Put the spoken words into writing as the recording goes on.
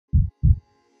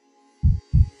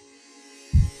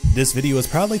This video is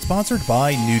proudly sponsored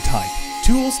by Newtype.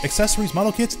 Tools, accessories,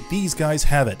 model kits, these guys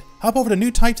have it. Hop over to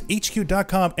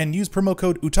newtypeshq.com and use promo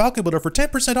code Otaku for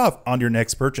 10% off on your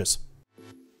next purchase.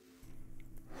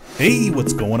 Hey,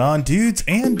 what's going on, dudes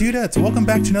and dudettes? Welcome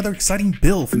back to another exciting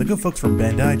build from the good folks from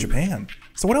Bandai, Japan.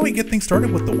 So why don't we get things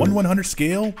started with the 1/100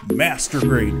 scale Master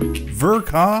Grade Ver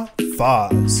Ka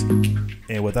FAZZ.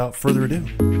 And without further ado,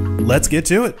 let's get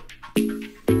to it.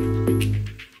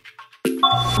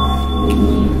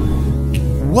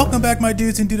 Welcome back, my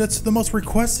dudes and dudettes, to the most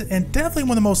requested and definitely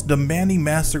one of the most demanding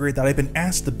Master Grade that I've been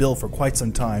asked to build for quite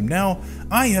some time. Now,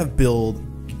 I have built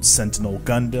Sentinel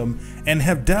Gundam and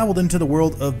have dabbled into the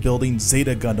world of building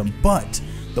Zeta Gundam, but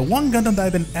the one Gundam that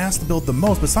I've been asked to build the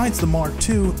most, besides the Mark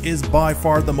II, is by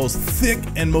far the most thick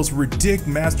and most ridiculous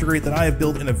Master Grade that I have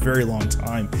built in a very long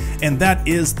time, and that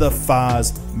is the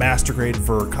FAZZ Master Grade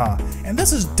Ver Ka. And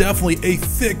this is definitely a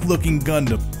thick-looking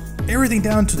Gundam. Everything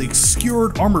down to the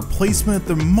obscured armor placement,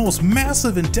 the most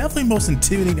massive and definitely most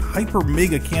intimidating hyper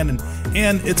mega cannon,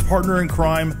 and its partner in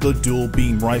crime, the dual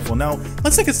beam rifle. Now,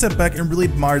 let's take a step back and really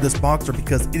admire this boxer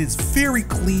because it is very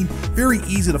clean, very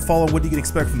easy to follow what you can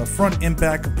expect from the front and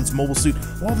back of this mobile suit,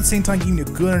 while at the same time giving you a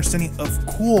good understanding of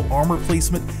cool armor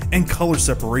placement and color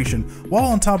separation, while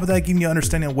on top of that giving you an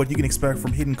understanding of what you can expect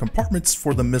from hidden compartments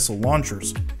for the missile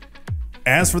launchers.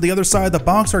 As for the other side of the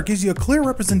box art, gives you a clear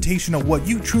representation of what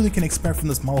you truly can expect from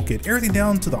this model kit, everything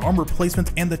down to the armor placements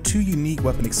and the two unique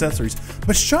weapon accessories.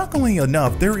 But shockingly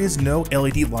enough, there is no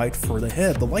LED light for the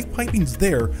head. The light piping's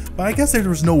there, but I guess there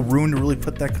was no room to really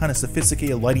put that kind of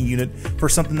sophisticated lighting unit for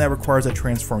something that requires a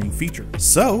transforming feature.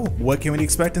 So, what can we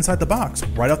expect inside the box?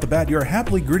 Right off the bat, you're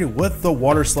happily greeted with the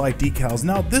water slide decals.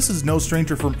 Now, this is no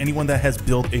stranger from anyone that has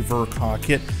built a Ver Ka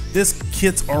kit. These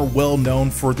kits are well known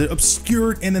for the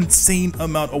obscure and insane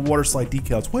amount of water slide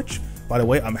decals, which, by the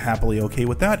way, I'm happily okay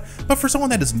with that. But for someone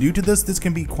that is new to this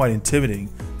can be quite intimidating.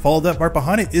 Followed up right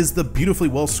behind it is the beautifully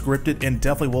well scripted and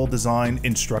definitely well designed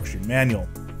instruction manual.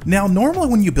 Now, normally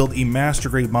when you build a Master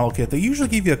Grade model kit, they usually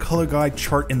give you a color guide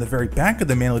chart in the very back of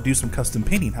the manual to do some custom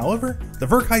painting. However, the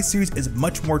Ver Ka series is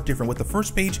much more different, with the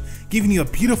first page giving you a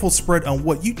beautiful spread on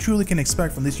what you truly can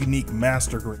expect from this unique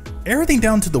Master Grade. Everything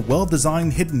down to the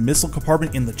well-designed hidden missile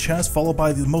compartment in the chest, followed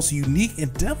by the most unique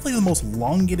and definitely the most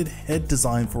elongated head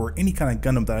design for any kind of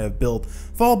Gundam that I have built,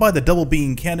 followed by the double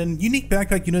beam cannon, unique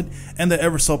backpack unit, and the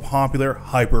ever so popular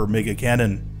hyper mega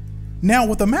cannon. Now,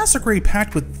 with a Master Grade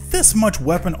packed with this much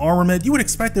weapon armament, you would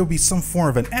expect there would be some form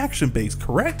of an action base,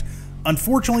 correct?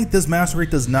 Unfortunately, this Master Grade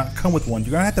does not come with one.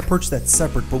 You're gonna have to purchase that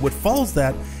separate, but what follows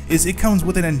that is it comes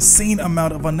with an insane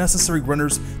amount of unnecessary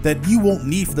runners that you won't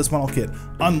need for this model kit,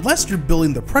 unless you're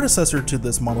building the predecessor to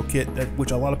this model kit,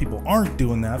 which a lot of people aren't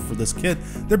doing that for this kit.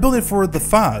 They're building for the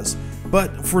FAZZ,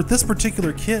 but for this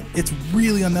particular kit, it's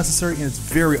really unnecessary and it's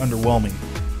very underwhelming.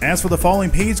 As for the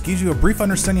following page, gives you a brief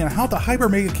understanding on how the Hyper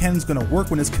Mega Cannon is going to work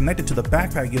when it's connected to the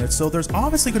backpack unit, so there's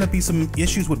obviously going to be some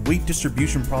issues with weight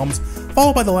distribution problems,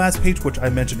 followed by the last page, which I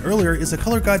mentioned earlier, is a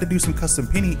color guide to do some custom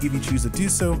painting if you choose to do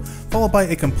so, followed by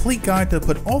a complete guide to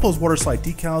put all those water slide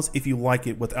decals if you like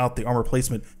it without the armor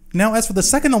placement. Now, as for the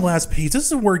second to last page,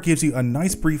 this is where it gives you a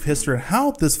nice brief history of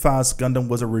how this FAZZ Gundam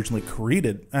was originally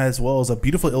created, as well as a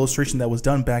beautiful illustration that was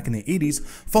done back in the 80s,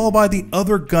 followed by the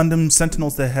other Gundam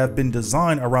Sentinels that have been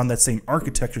designed around that same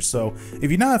architecture. So,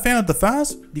 if you're not a fan of the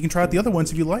FAZZ, you can try out the other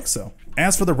ones if you like so.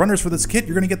 As for the runners for this kit,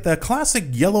 you're going to get the classic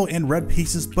yellow and red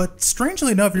pieces, but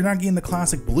strangely enough, you're not getting the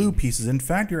classic blue pieces. In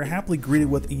fact, you're happily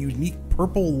greeted with a unique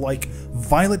purple-like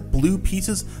violet blue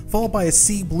pieces, followed by a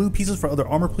sea blue pieces for other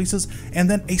armor pieces, and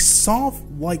then a soft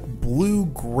like blue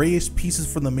grayish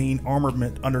pieces for the main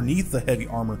armament underneath the heavy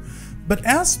armor. But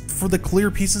as for the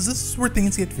clear pieces, this is where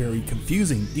things get very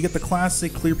confusing. You get the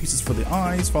classic clear pieces for the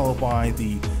eyes, followed by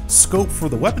the scope for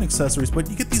the weapon accessories, but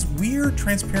you get these weird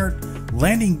transparent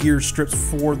landing gear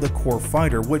strips for the core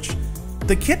fighter, which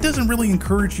the kit doesn't really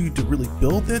encourage you to really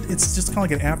build it. It's just kind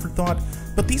of like an afterthought,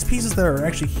 but these pieces that are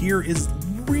actually here is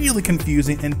really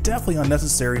confusing and definitely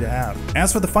unnecessary to have.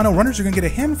 As for the final runners, you're going to get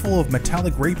a handful of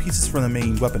metallic gray pieces for the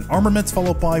main weapon armaments,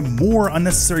 followed by more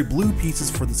unnecessary blue pieces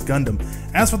for this Gundam.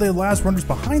 As for the last runners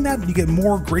behind that, you get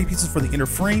more gray pieces for the inner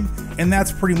frame, and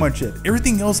that's pretty much it.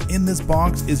 Everything else in this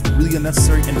box is really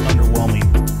unnecessary and underwhelming.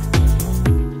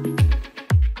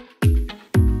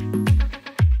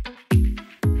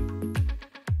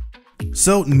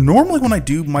 So normally when I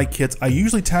do my kits, I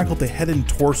usually tackle the head and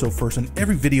torso first in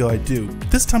every video I do.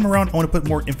 This time around, I want to put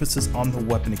more emphasis on the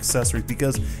weapon accessories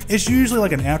because it's usually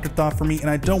like an afterthought for me and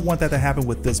I don't want that to happen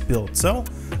with this build. So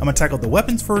I'm going to tackle the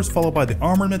weapons first, followed by the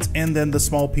armaments, and then the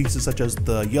small pieces such as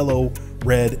the yellow,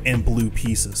 red, and blue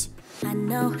pieces. I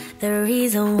know the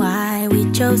reason why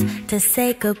we chose to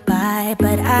say goodbye,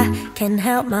 but I can't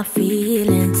help my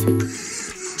feelings.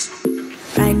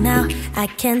 Right now, I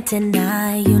can't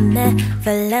deny you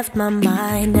never left my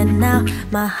mind, and now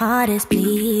my heart is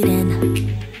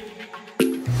bleeding.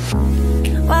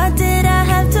 Why did I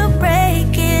have to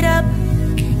break it up?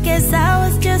 Guess I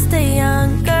was just a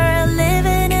young girl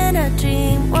living in a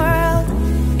dream world.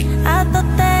 I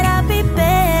thought that I'd be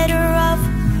better off,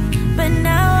 but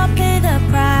now I pay the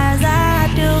price. I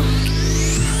do.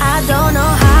 I don't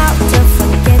know how to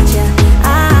forget you.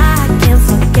 I can't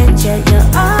forget you. You're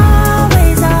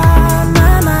always on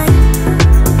my mind.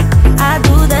 I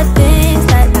do the things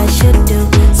that I should do,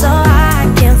 so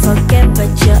I can't forget,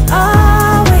 but you're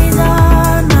always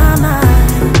on my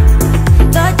mind.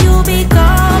 Thought you'd be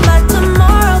gone by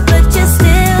tomorrow, but you're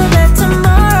still there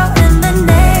tomorrow, and the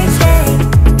next day,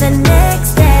 the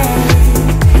next day.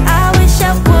 I wish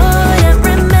I wouldn't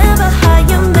remember how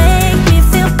you make me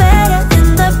feel better in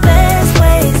the best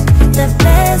ways, the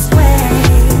best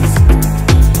ways.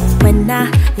 When I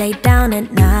lay down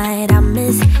at night, I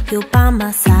miss you by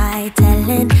my side,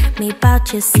 telling me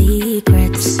about your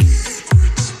secrets.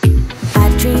 I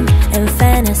dream and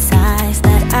fantasize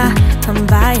that I come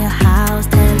by your house,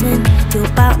 telling you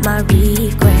about my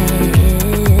regrets.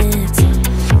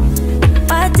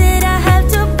 Why did I have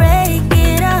to break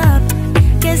it up?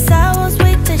 Guess I was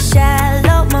way too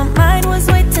shallow, my mind was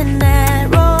way too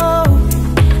narrow.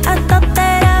 I thought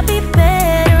that I'd be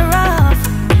better off,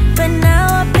 but now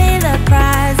I pay the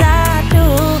price. I do.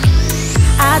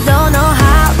 I don't know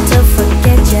how to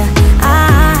forget you. I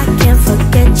can't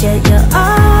forget you. You're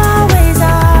always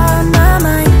on my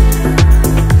mind.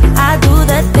 I do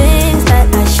the things that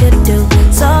I should do,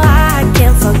 so I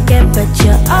can't forget, but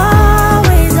you're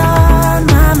always on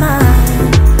my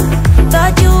mind.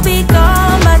 Thought you'd be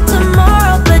gone by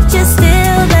tomorrow, but you're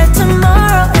still there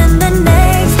tomorrow, and the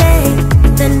next day,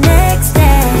 the next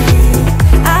day.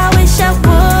 I wish I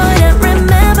wouldn't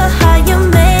remember how you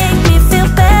make me feel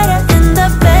better in the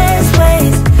best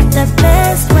ways, the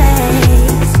best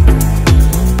ways.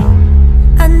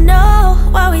 I know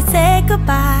why we say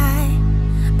goodbye,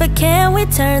 but can we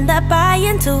turn that bye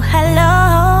into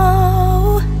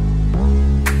hello?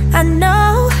 I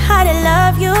know how to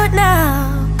love you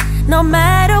now. No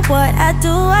matter what I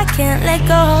do, I can't let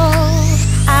go.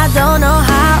 I don't know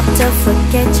how to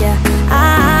forget you.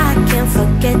 I can't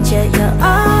forget you. You're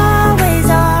always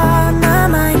on my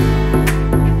mind.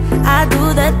 I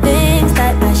do the things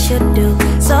that I should do,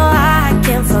 so I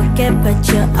can't forget, but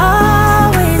you're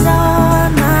always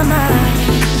on my mind.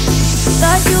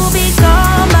 Thought you'd be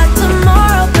gone by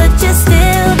tomorrow, but you're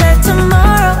still there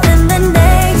tomorrow, and the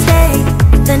next day,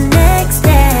 the next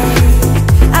day.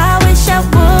 I wish I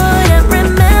wouldn't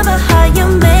remember how you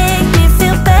make me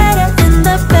feel better in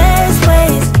the best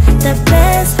ways, the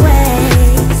best ways.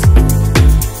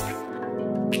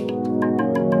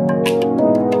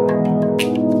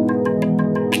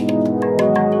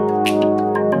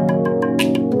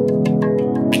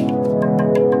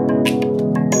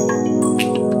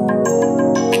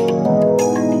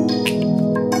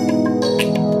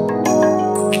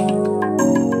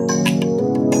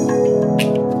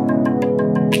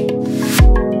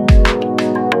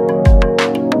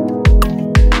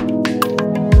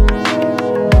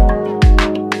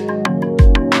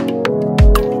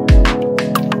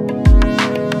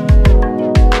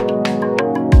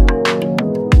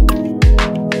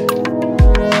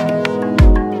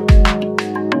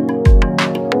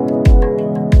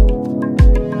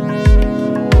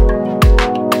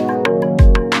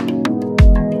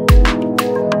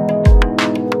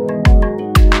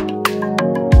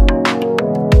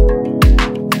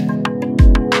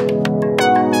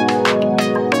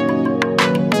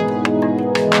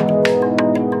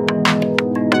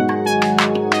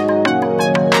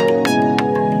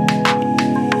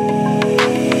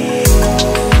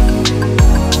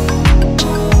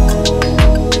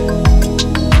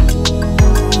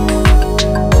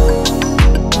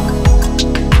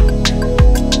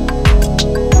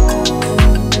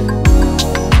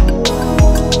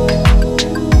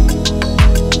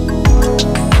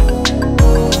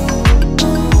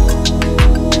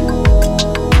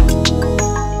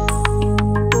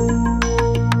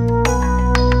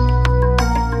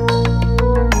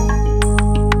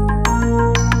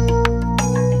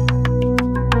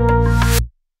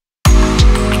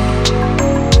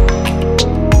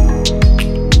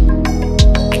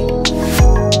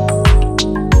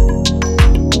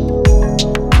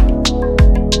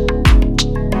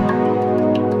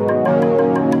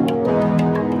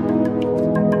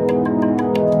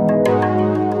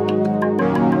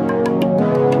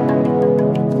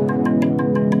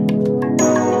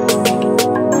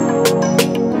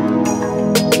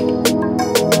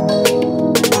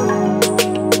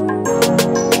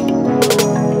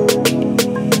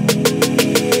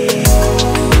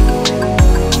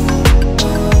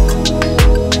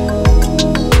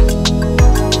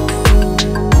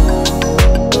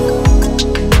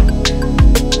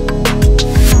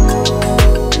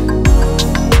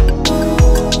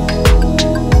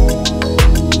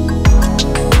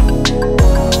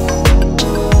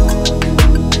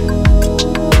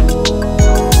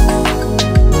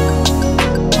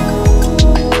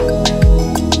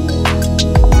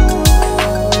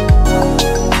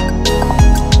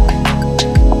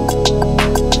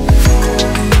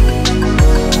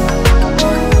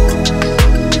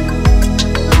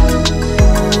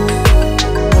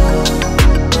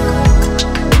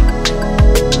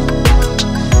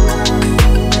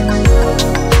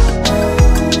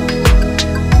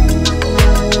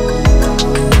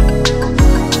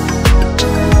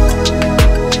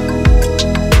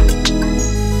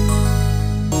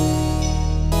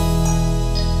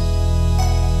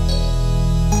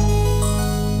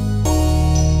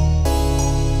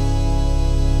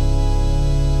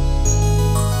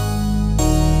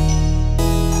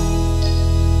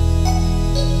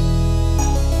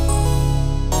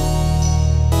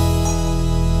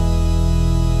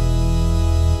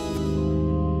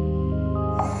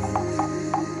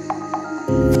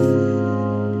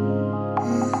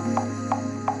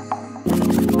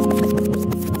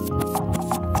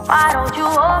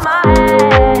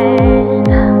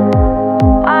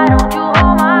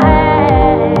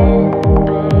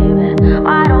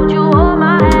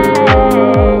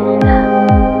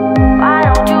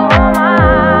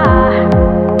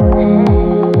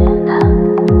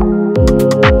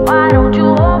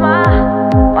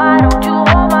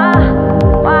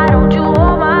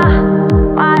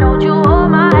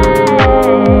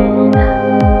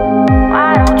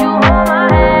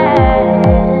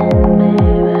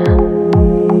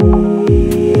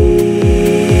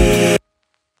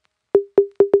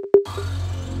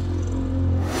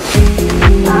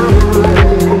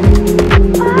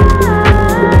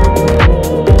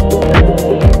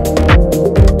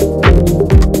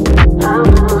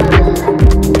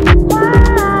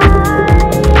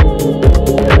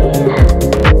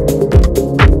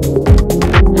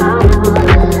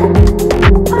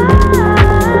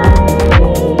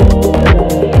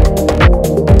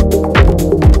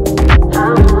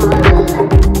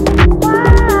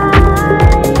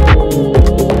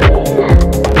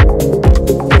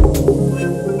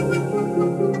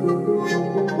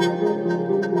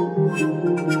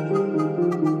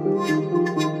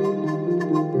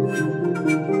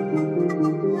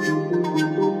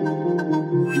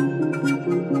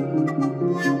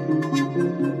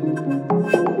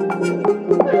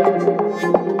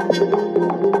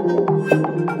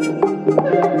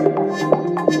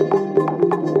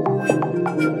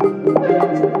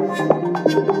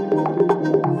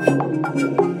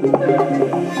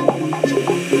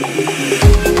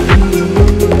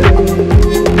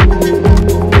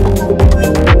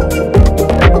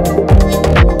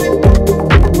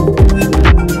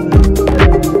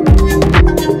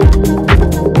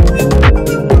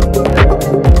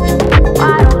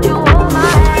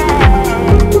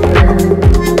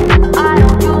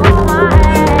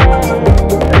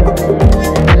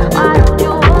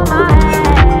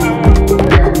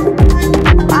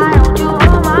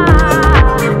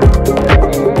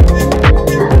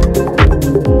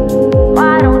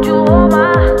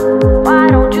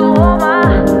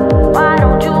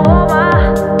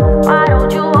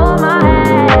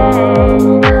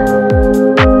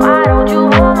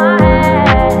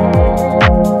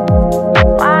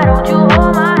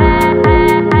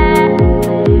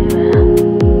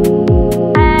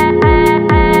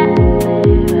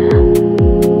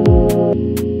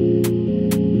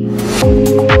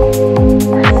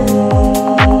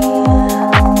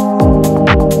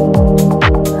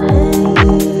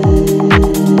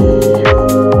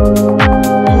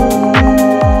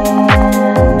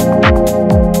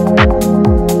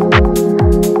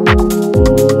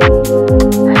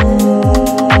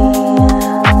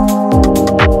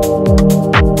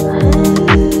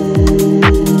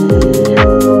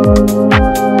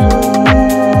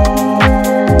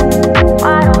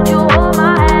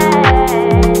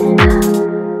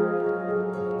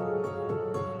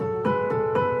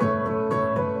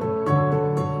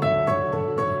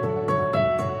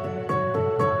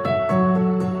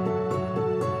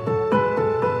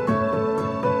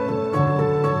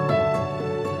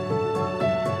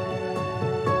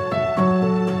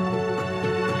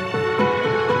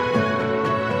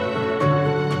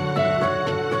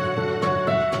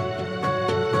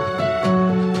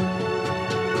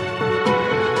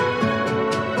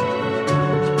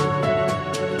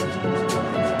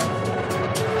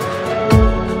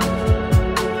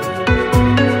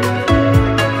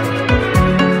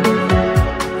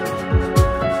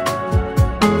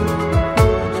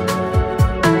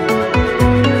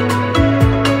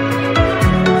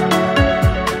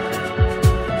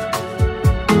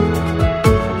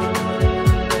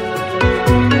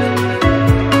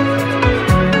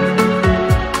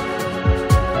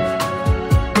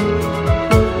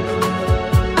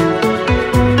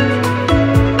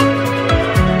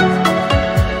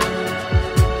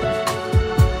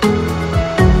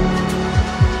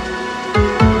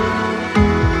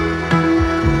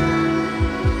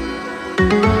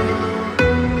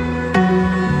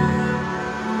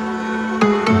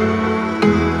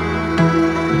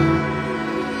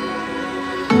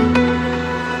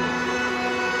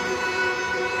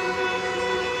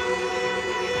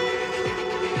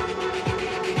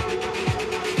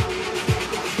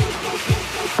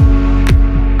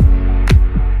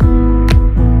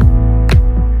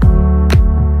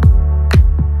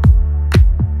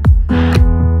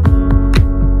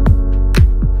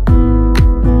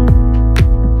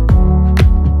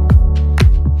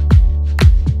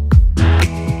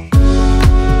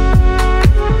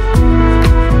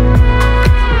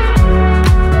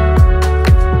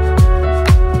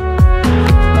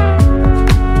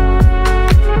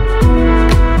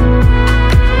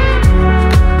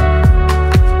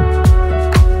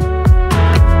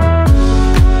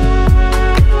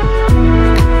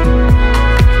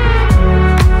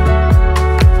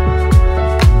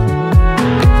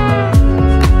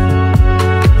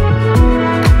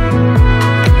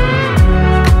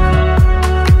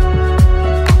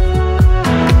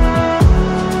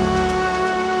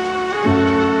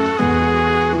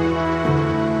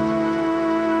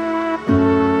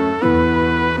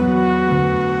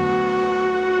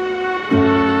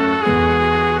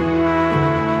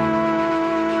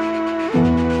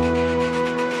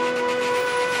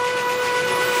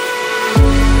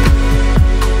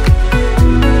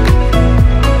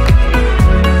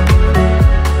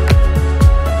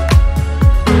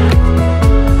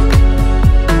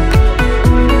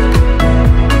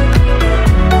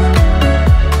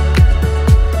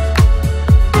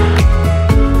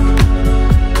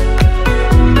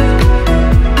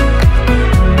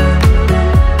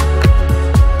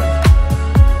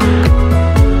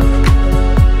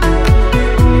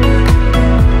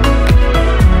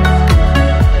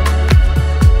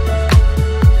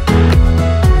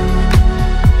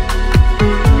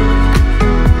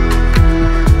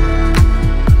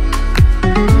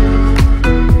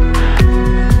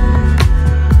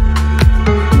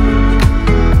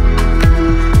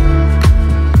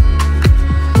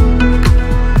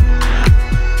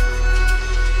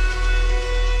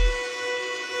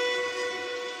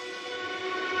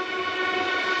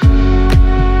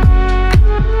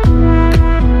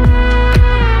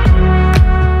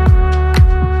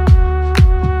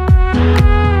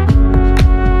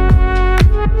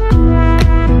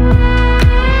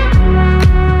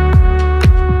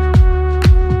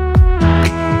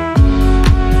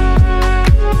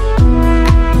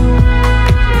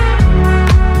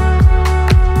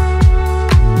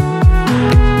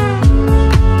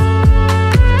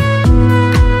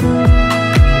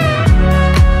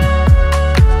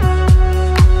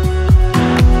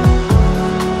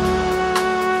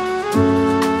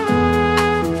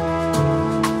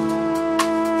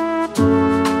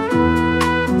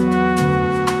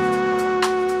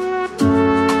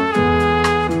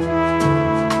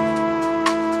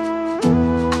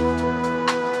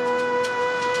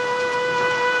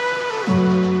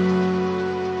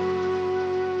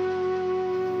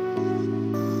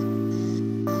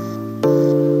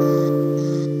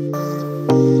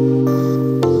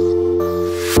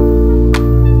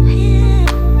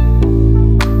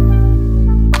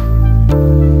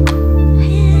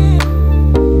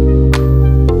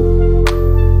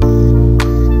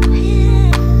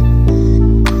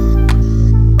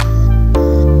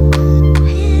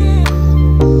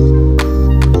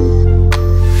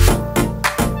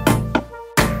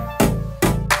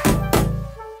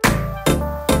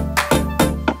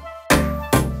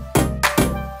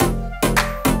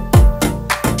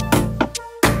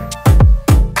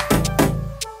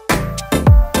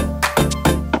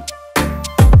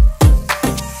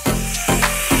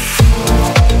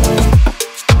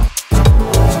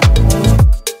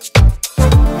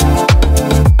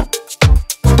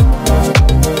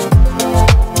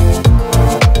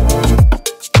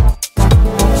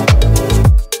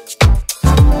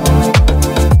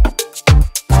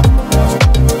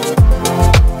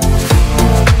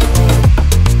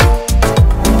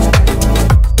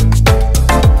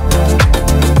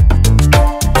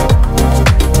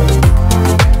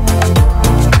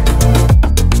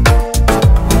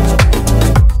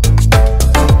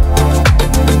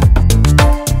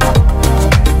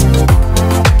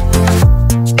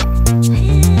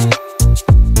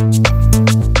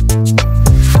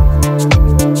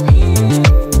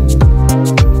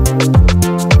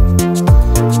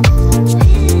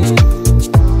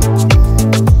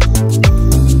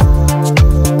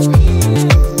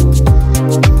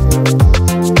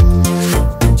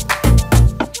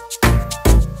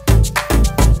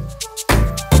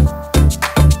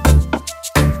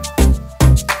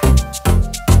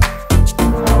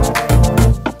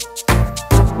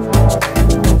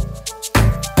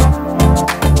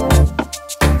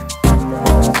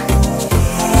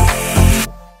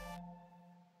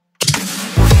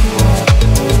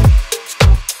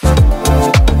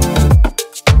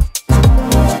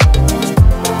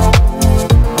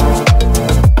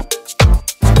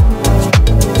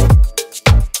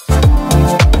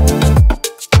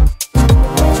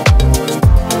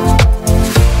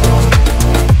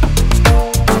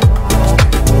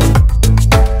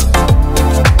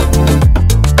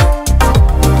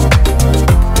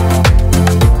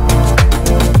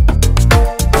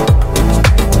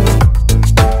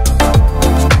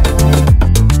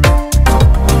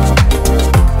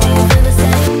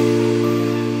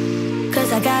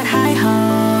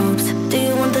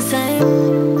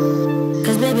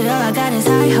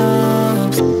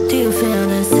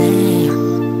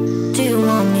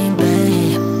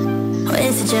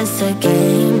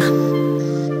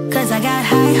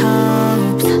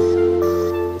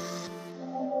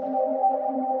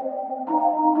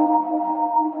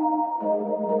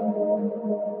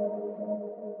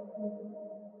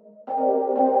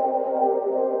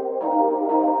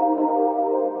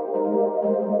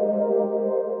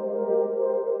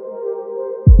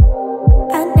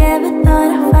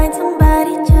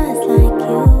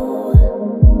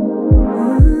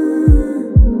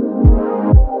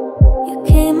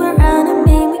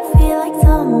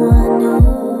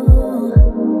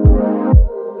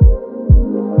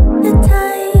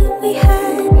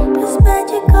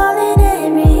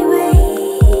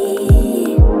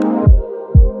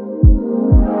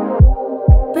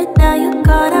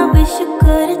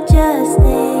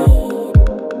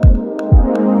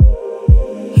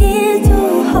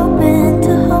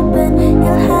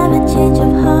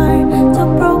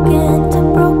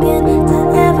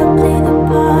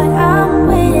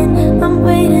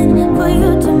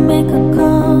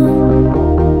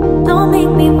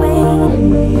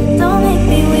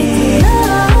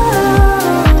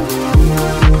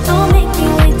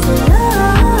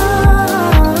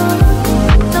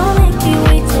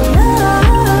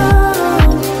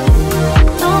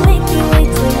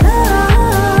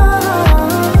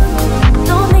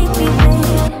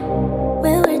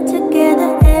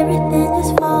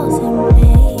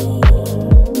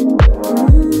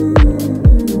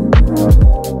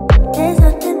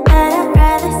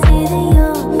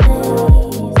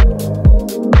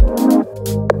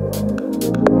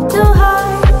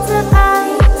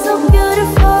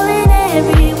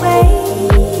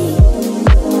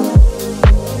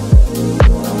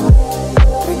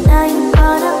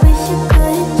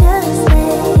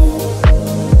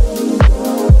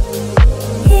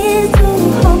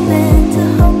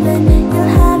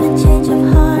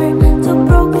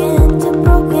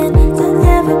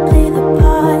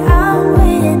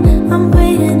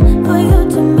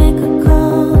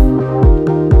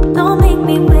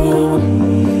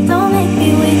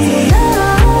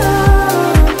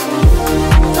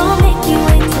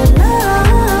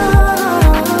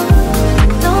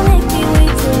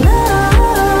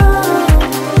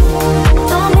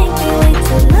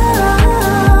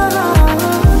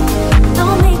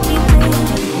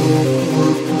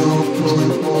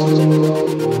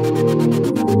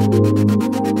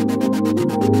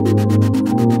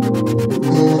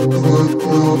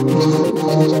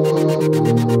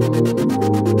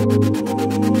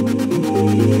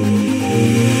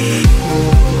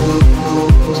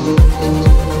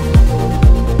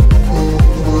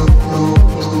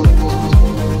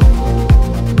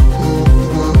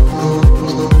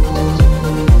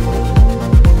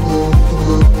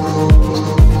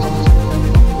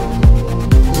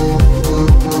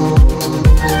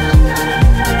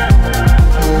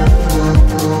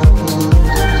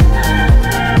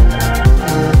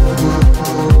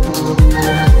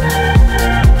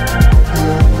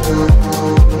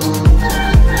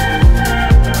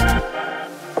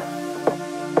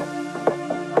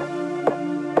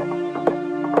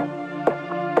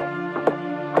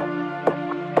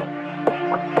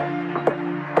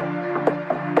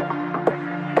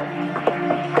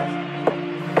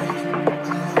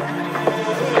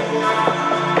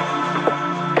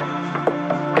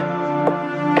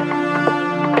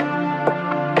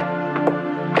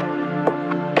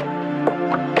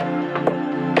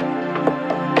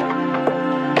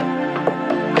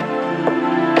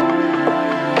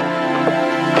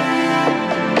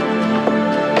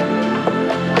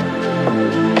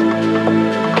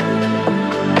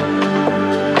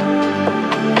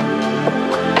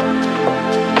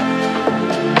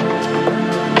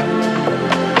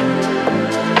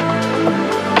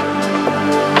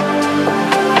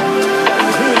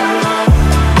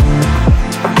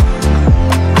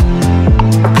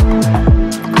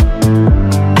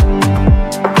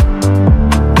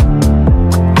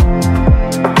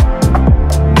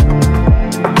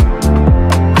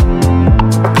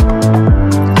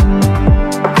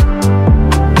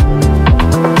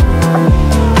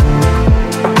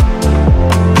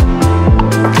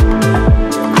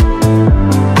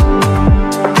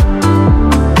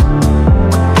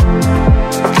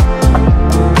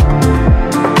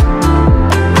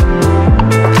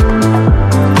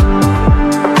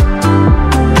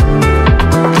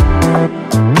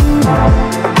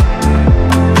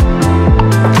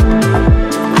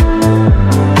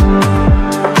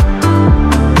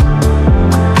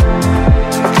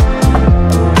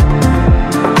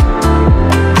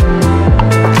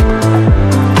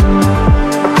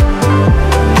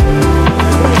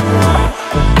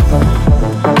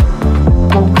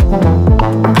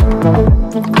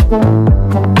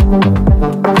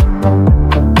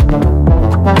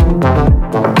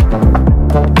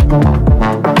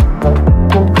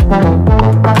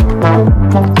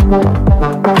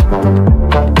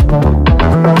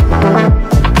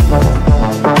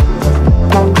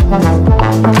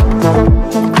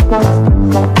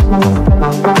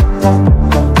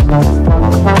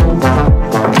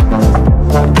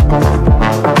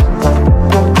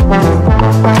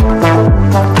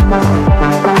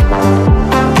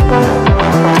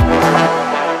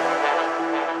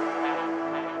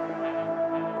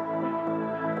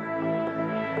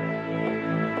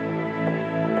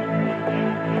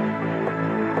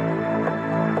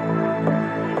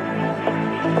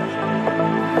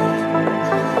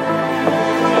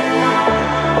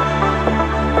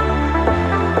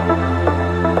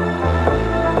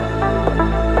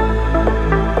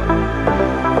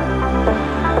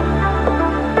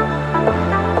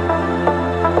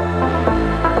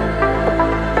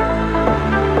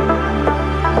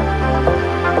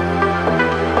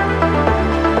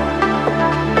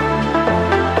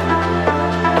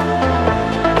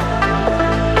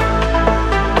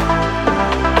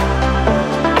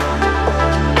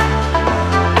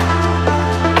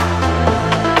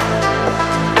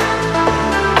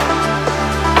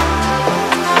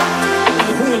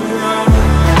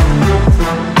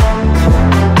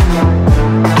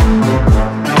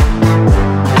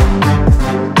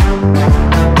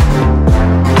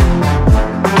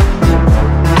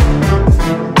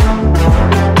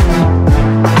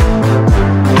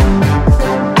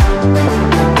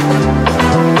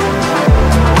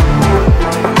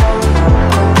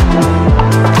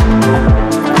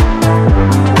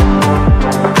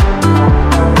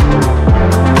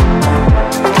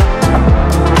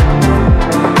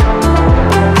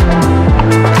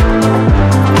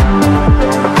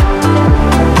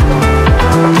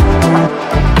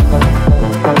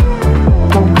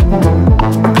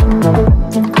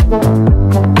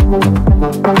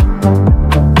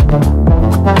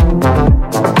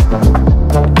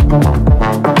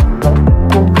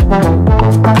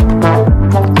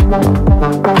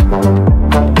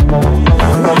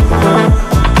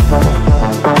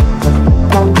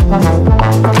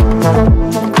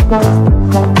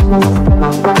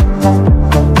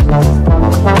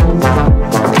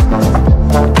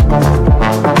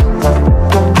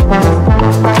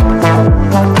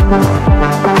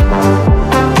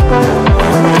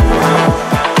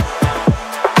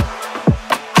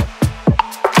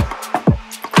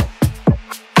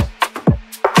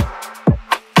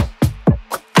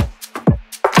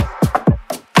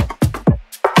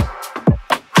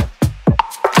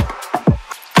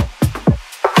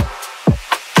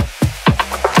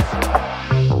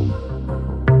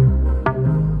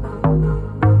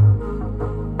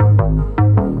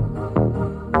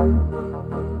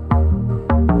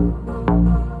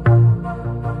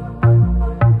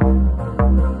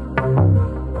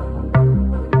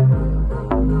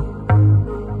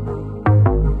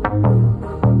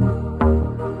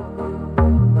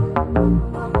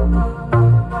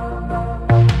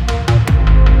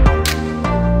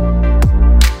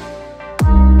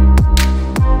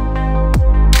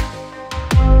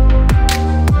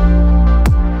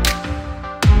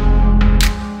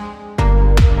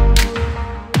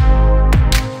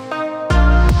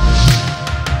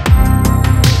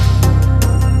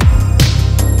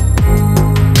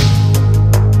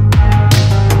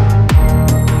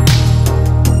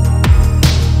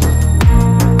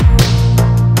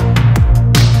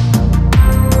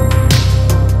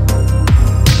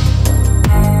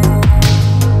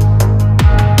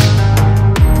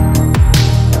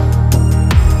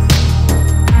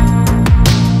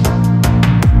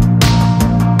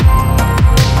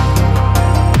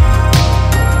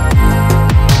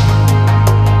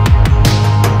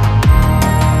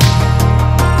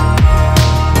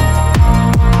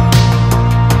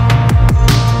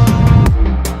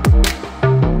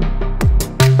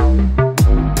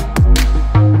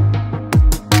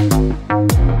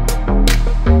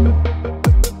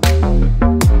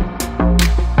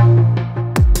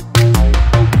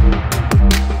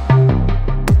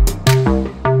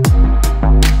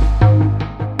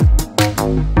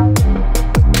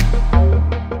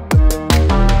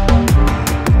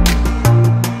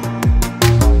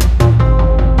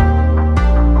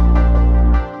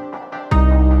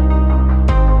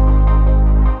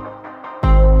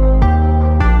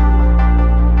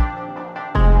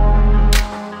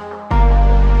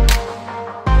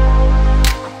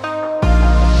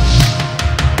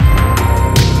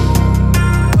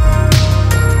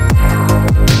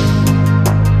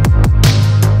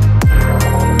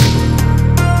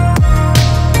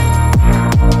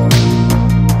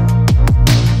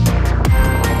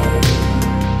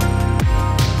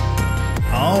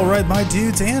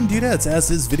 dudes and dudettes, as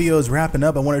this video is wrapping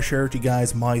up, I want to share with you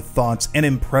guys my thoughts and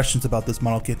impressions about this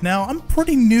model kit. Now, I'm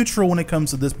pretty neutral when it comes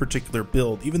to this particular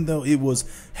build, even though it was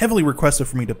heavily requested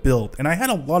for me to build, and I had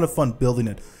a lot of fun building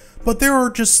it. But there are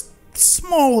just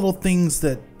small little things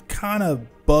that kind of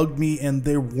bugged me, and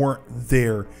they weren't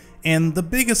there. And the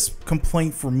biggest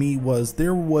complaint for me was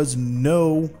there was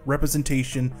no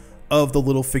representation of the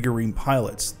little figurine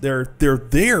pilots. They're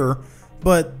there,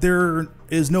 but there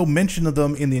is no mention of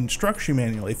them in the instruction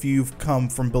manual if you've come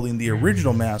from building the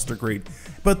original Master Grade.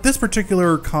 But this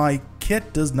particular Kai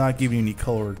kit does not give you any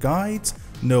color guides,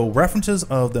 no references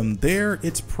of them there.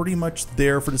 It's pretty much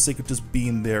there for the sake of just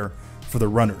being there for the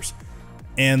runners.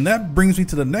 And that brings me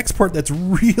to the next part that's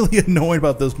really annoying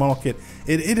about this model kit.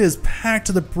 It is packed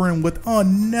to the brim with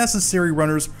unnecessary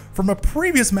runners from a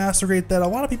previous Master Grade that a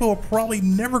lot of people are probably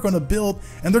never going to build,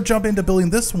 and they're jumping into building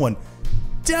this one.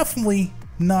 Definitely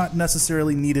not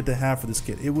necessarily needed to have for this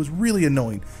kit. It was really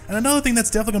annoying. And another thing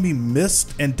that's definitely going to be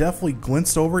missed and definitely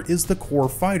glimpsed over is the core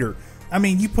fighter. I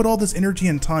mean, you put all this energy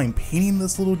and time painting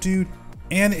this little dude,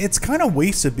 and it's kind of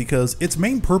wasted because its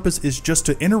main purpose is just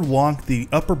to interlock the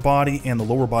upper body and the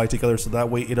lower body together so that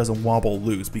way it doesn't wobble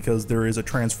loose, because there is a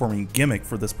transforming gimmick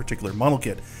for this particular model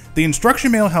kit. The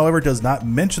instruction manual, however, does not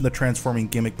mention the transforming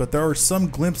gimmick, but there are some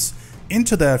glimpses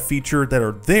into that feature that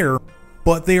are there,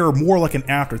 but they are more like an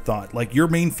afterthought. Like, your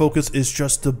main focus is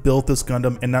just to build this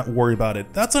Gundam and not worry about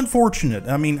it. That's unfortunate.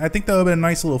 I mean, I think that would have been a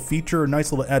nice little feature, a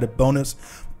nice little added bonus,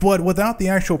 but without the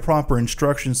actual proper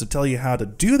instructions to tell you how to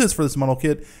do this for this model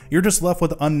kit, you're just left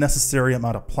with an unnecessary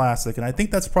amount of plastic. And I think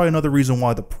that's probably another reason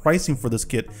why the pricing for this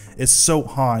kit is so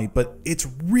high, but it's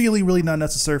really, really not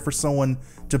necessary for someone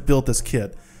to build this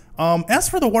kit. As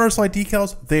for the water slide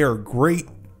decals, they are great.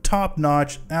 Top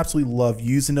notch, absolutely love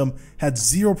using them. Had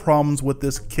zero problems with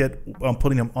this kit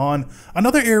putting them on.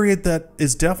 Another area that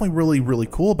is definitely really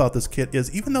cool about this kit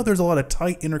is, even though there's a lot of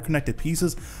tight interconnected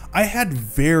pieces, I had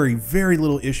very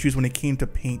little issues when it came to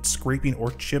paint scraping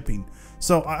or chipping.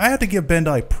 So I have to give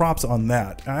Bandai props on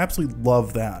that. I absolutely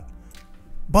love that.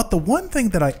 But the one thing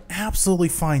that I absolutely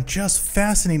find just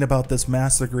fascinating about this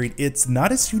Master Grade, it's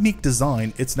not its unique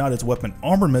design, it's not its weapon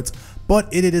armaments, but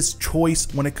it is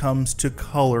choice when it comes to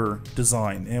color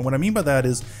design. And what I mean by that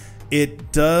is,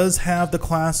 it does have the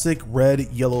classic red,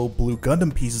 yellow, blue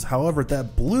Gundam pieces. However,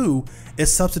 that blue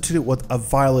is substituted with a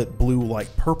violet, blue,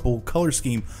 light purple color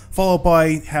scheme, followed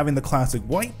by having the classic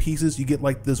white pieces. You get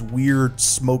like this weird,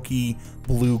 smoky,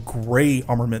 blue-gray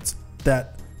armaments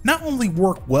that not only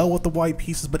work well with the white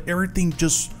pieces, but everything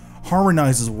just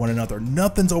harmonizes with one another.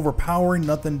 Nothing's overpowering,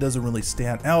 nothing doesn't really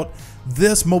stand out.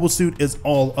 This mobile suit is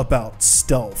all about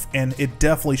stealth, and it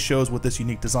definitely shows with this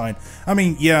unique design. I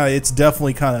mean, yeah, it's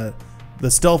definitely kind of,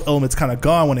 the stealth element's kind of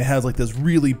gone when it has like this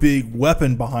really big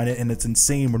weapon behind it and its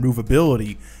insane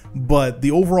maneuverability, but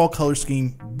the overall color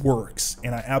scheme works,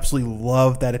 and I absolutely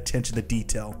love that attention to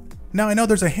detail. Now, I know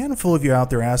there's a handful of you out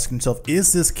there asking yourself,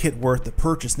 is this kit worth the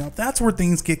purchase? Now, that's where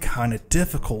things get kind of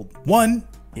difficult. One,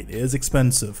 it is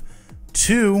expensive.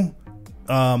 Two,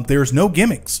 there's no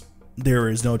gimmicks. There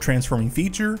is no transforming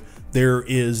feature. There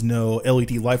is no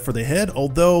LED light for the head,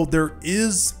 although there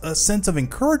is a sense of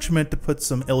encouragement to put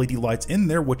some LED lights in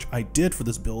there, which I did for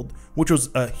this build, which was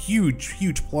a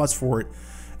huge plus for it.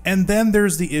 And then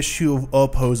there's the issue of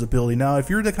opposability. Now,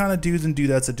 if you're the kind of dudes and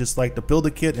dudettes that just like to build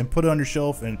a kit and put it on your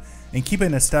shelf and keep it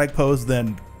in a static pose,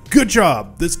 then good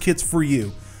job, this kit's for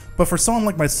you. But for someone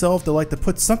like myself that like to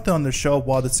put something on their shelf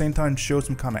while at the same time show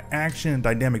some kind of action and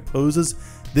dynamic poses,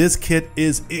 this kit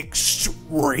is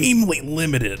extremely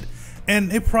limited.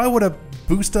 And it probably would have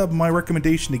boosted up my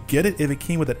recommendation to get it if it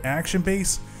came with an action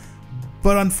base.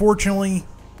 But unfortunately,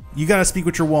 you gotta speak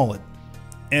with your wallet.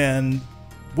 And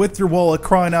with your wallet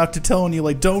crying out to telling you,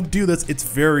 like, don't do this, it's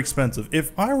very expensive.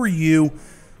 If I were you,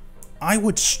 I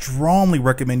would strongly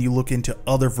recommend you look into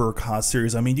other Ver Ka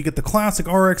series. I mean, you get the classic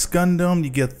RX Gundam, you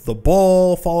get the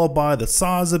Ball, followed by the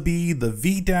Sazabi, the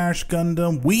V-Dash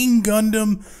Gundam, Wing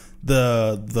Gundam,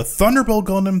 the Thunderbolt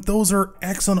Gundam. Those are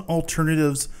excellent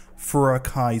alternatives for a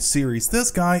Kai series. This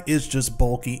guy is just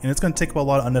bulky, and it's going to take up a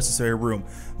lot of unnecessary room.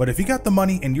 But if you got the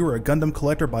money and you're a Gundam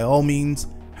collector, by all means,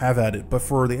 have at it. But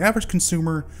for the average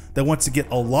consumer that wants to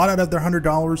get a lot out of their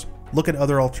 $100, look at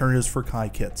other alternatives for Kai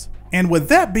kits. And with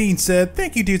that being said,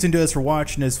 thank you dudes and dudettes for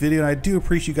watching this video, and I do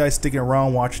appreciate you guys sticking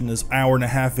around watching this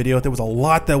hour-and-a-half video. There was a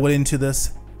lot that went into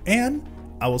this, and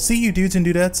I will see you dudes and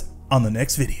dudettes on the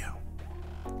next video.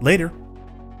 Later.